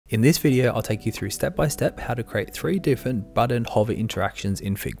In this video, I'll take you through step by step how to create 3 different button hover interactions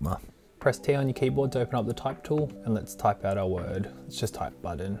in Figma. Press T on your keyboard to open up the type tool and let's type out our word. Let's just type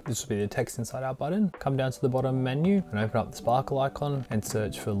button. This will be the text inside our button. Come down to the bottom menu and open up the sparkle icon and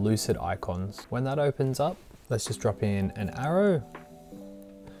search for lucid icons. When that opens up, let's just drop in an arrow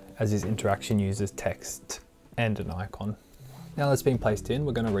as this interaction uses text and an icon. Now that's been placed in,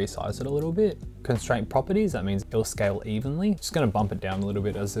 we're going to resize it a little bit. Constraint properties, that means it'll scale evenly. Just going to bump it down a little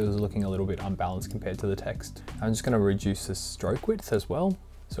bit as it was looking a little bit unbalanced compared to the text. I'm just going to reduce the stroke width as well,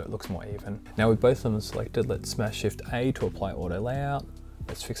 so it looks more even. Now with both of them selected, let's smash Shift A to apply auto layout.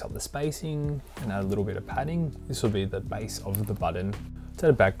 Let's fix up the spacing and add a little bit of padding. This will be the base of the button. Let's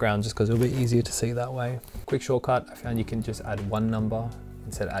add a background just because it'll be easier to see that way. Quick shortcut, I found you can just add one number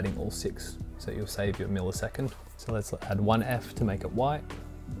instead of adding all 6, so you'll save your millisecond. So let's add one F to make it white.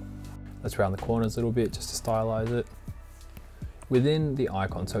 Let's round the corners a little bit just to stylize it. Within the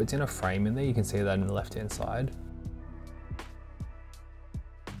icon, so it's in a frame in there, you can see that in the left hand side.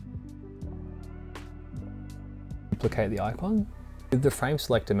 Duplicate the icon. With the frame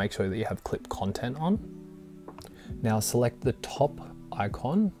selector, make sure that you have clip content on. Now select the top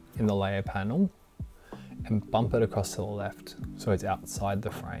icon in the layer panel and bump it across to the left so it's outside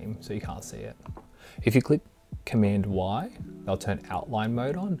the frame so you can't see it. If you click Command Y, they'll turn outline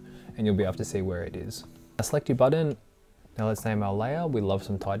mode on and you'll be able to see where it is. Now select your button. Now let's name our layer. We love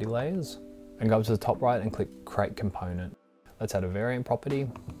some tidy layers. And go up to the top right and click Create Component. Let's add a variant property.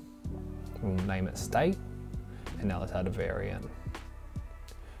 We'll name it State. And now let's add a variant.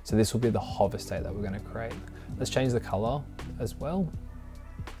 So this will be the hover state that we're going to create. Let's change the color as well.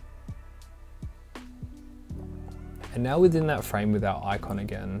 And now within that frame with our icon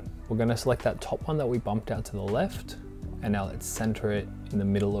again, we're going to select that top one that we bumped out to the left, and now let's center it in the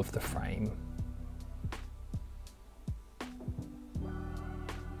middle of the frame.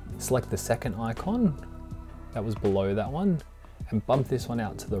 Select the second icon that was below that one and bump this one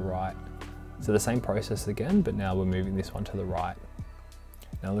out to the right. So the same process again, but now we're moving this one to the right.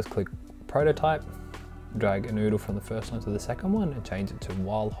 Now let's click Prototype, drag a noodle from the first one to the second one and change it to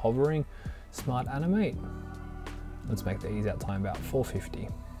while hovering, Smart Animate. Let's make the ease out time about 450.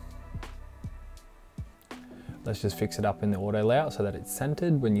 Let's just fix it up in the auto layout so that it's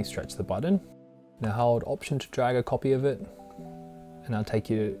centered when you stretch the button. Now hold Option to drag a copy of it, and I'll take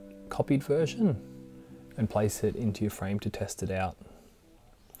your copied version and place it into your frame to test it out.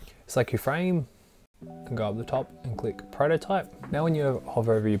 Select your frame and go up the top and click Prototype. Now when you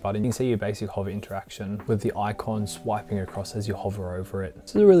hover over your button, you can see your basic hover interaction with the icon swiping across as you hover over it.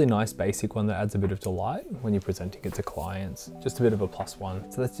 This is a really nice basic one that adds a bit of delight when you're presenting it to clients. Just a bit of a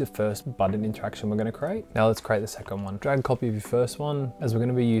 +1. So that's your first button interaction we're going to create. Now let's create the second one. Drag a copy of your first one, as we're going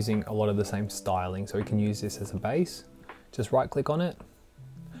to be using a lot of the same styling, so we can use this as a base. Just right click on it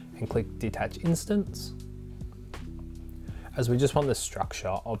and click Detach Instance, as we just want the structure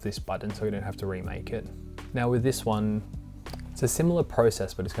of this button so we don't have to remake it. Now with this one, it's a similar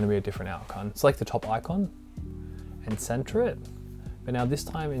process, but it's going to be a different outcome. Select the top icon and center it. But now this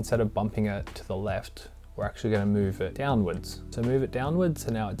time, instead of bumping it to the left, we're actually going to move it downwards. So move it downwards,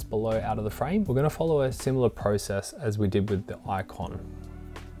 so now it's below out of the frame. We're going to follow a similar process as we did with the icon.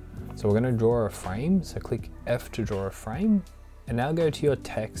 So we're going to draw a frame, so click F to draw a frame. And now go to your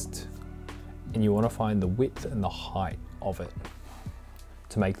text and you want to find the width and the height of it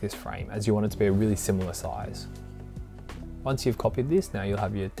to make this frame, as you want it to be a really similar size. Once you've copied this, now you'll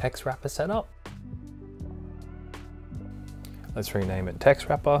have your text wrapper set up. Let's rename it text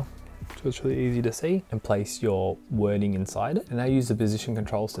wrapper so it's really easy to see, and place your wording inside it. And now use the position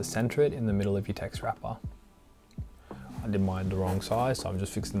controls to center it in the middle of your text wrapper. I did mine the wrong size, so I'm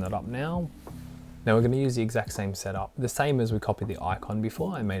just fixing that up now. Now we're going to use the exact same setup, the same as we copied the icon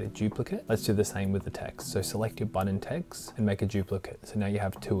before and made a duplicate. Let's do the same with the text. So select your button text and make a duplicate. So now you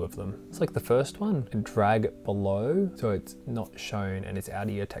have 2 of them. Select the first one and drag it below so it's not shown and it's out of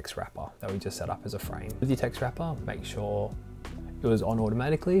your text wrapper that we just set up as a frame. With your text wrapper, make sure it was on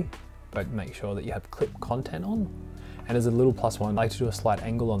automatically, but make sure that you have clip content on. And as a little +1, I like to do a slight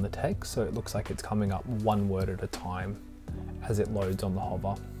angle on the text so it looks like it's coming up one word at a time as it loads on the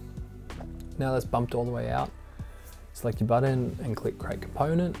hover. Now that's bumped all the way out. Select your button and click Create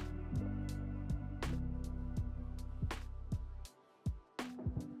Component.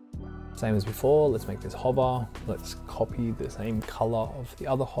 Same as before, let's make this hover. Let's copy the same color of the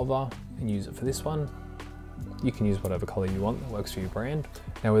other hover and use it for this one. You can use whatever color you want that works for your brand.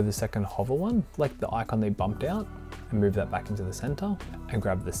 Now with the second hover one, select the icon they bumped out and move that back into the center, and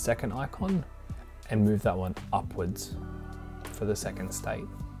grab the second icon and move that one upwards for the second state.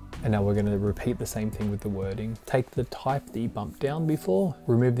 And now we're going to repeat the same thing with the wording. Take the type that you bumped down before,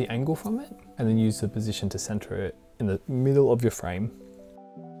 remove the angle from it, and then use the position to center it in the middle of your frame.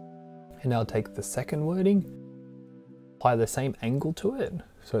 And now take the second wording, apply the same angle to it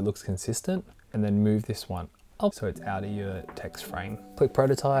so it looks consistent, and then move this one up so it's out of your text frame. Click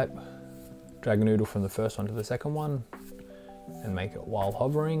prototype, drag a noodle from the first one to the second one, and make it while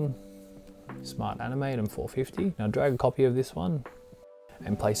hovering. Smart animate and 450. Now drag a copy of this one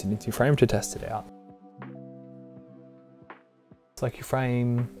and place it into your frame to test it out. Select your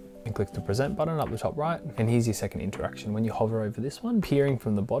frame and click the present button up the top right. And here's your second interaction. When you hover over this one, appearing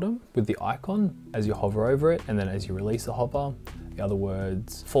from the bottom with the icon as you hover over it, and then as you release the hover, the other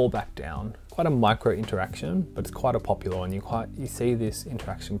words fall back down. Quite a micro interaction, but it's quite a popular one. You see this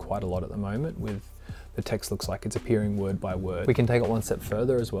interaction quite a lot at the moment with the text looks like it's appearing word by word. We can take it one step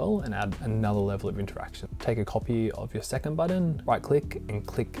further as well and add another level of interaction. Take a copy of your second button, right click and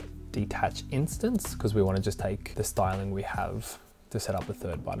click detach instance, because we want to just take the styling we have to set up the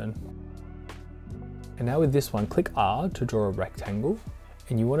third button. And now with this one, click R to draw a rectangle,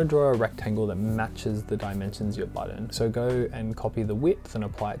 and you want to draw a rectangle that matches the dimensions of your button. So go and copy the width and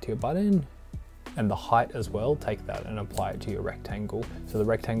apply it to your button, and the height as well, take that and apply it to your rectangle. So the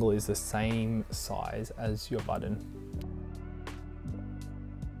rectangle is the same size as your button.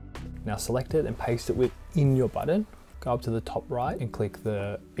 Now select it and paste it within your button. Go up to the top right and click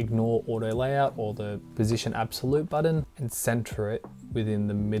the ignore auto layout or the position absolute button and center it within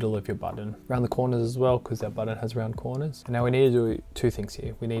the middle of your button. Around the corners as well, because that button has round corners. And now we need to do two things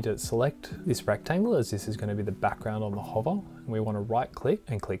here. We need to select this rectangle, as this is going to be the background on the hover. And we want to right click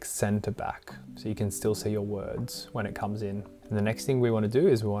and click send to back, so you can still see your words when it comes in. And the next thing we want to do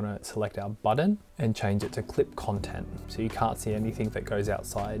is we want to select our button and change it to clip content, so you can't see anything that goes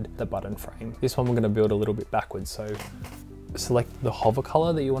outside the button frame. This one we're going to build a little bit backwards, so select the hover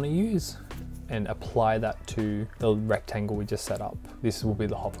color that you want to use and apply that to the rectangle we just set up. This will be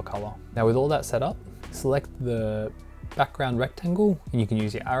the hover color. Now with all that set up, select the background rectangle and you can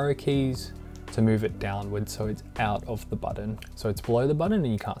use your arrow keys to move it downwards so it's out of the button. So it's below the button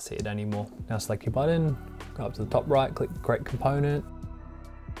and you can't see it anymore. Now select your button, go up to the top right, click create component.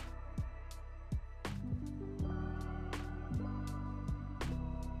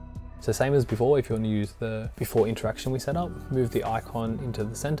 So same as before, if you want to use the before interaction we set up, move the icon into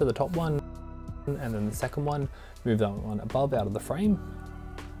the center, the top one, and then the second one, move that one above out of the frame,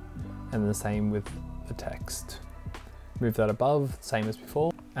 and then the same with the text. Move that above, same as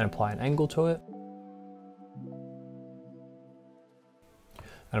before, and apply an angle to it.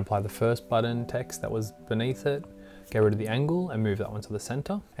 And apply the first button text that was beneath it, get rid of the angle and move that one to the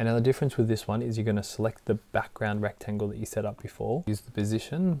center. And now the difference with this one is you're going to select the background rectangle that you set up before. Use the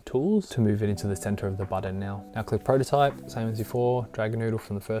position tools to move it into the center of the button now. Now click prototype, same as before, drag a noodle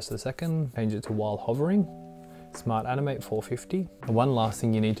from the first to the second, change it to while hovering. Smart animate 450. And one last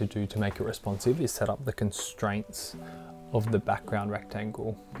thing you need to do to make it responsive is set up the constraints of the background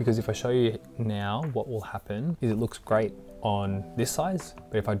rectangle. Because if I show you now, what will happen is it looks great on this size,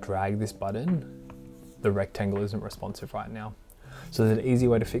 but if I drag this button, the rectangle isn't responsive right now. So there's an easy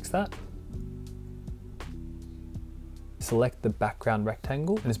way to fix that. Select the background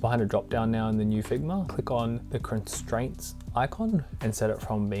rectangle, and it's behind a drop down now in the new Figma. Click on the constraints icon and set it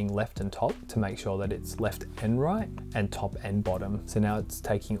from being left and top to make sure that it's left and right and top and bottom. So now it's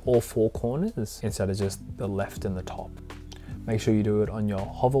taking all four corners instead of just the left and the top. Make sure you do it on your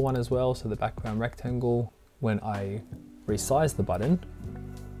hover one as well. So the background rectangle, when I resize the button,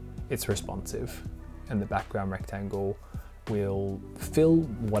 it's responsive, and the background rectangle will fill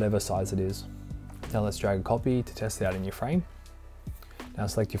whatever size it is. Now let's drag a copy to test it out in your frame. Now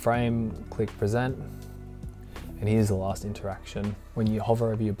select your frame, click present, and here's the last interaction. When you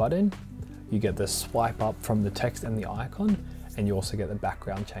hover over your button, you get the swipe up from the text and the icon, and you also get the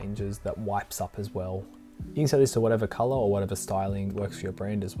background changes that wipes up as well. You can set this to whatever color or whatever styling works for your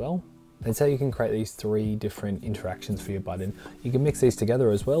brand as well. And so you can create these three different interactions for your button. You can mix these together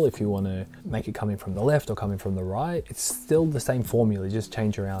as well if you want to make it coming from the left or coming from the right. It's still the same formula, just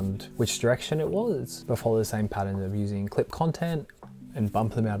change around which direction it was, but follow the same pattern of using clip content and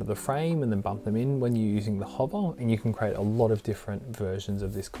bump them out of the frame and then bump them in when you're using the hover, and you can create a lot of different versions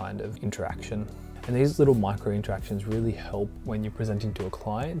of this kind of interaction. And these little micro interactions really help when you're presenting to a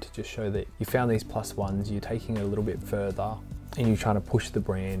client to just show that you found these plus ones, you're taking it a little bit further, and you're trying to push the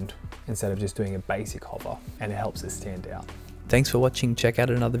brand instead of just doing a basic hover, and it helps it stand out. Thanks for watching. Check out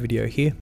another video here.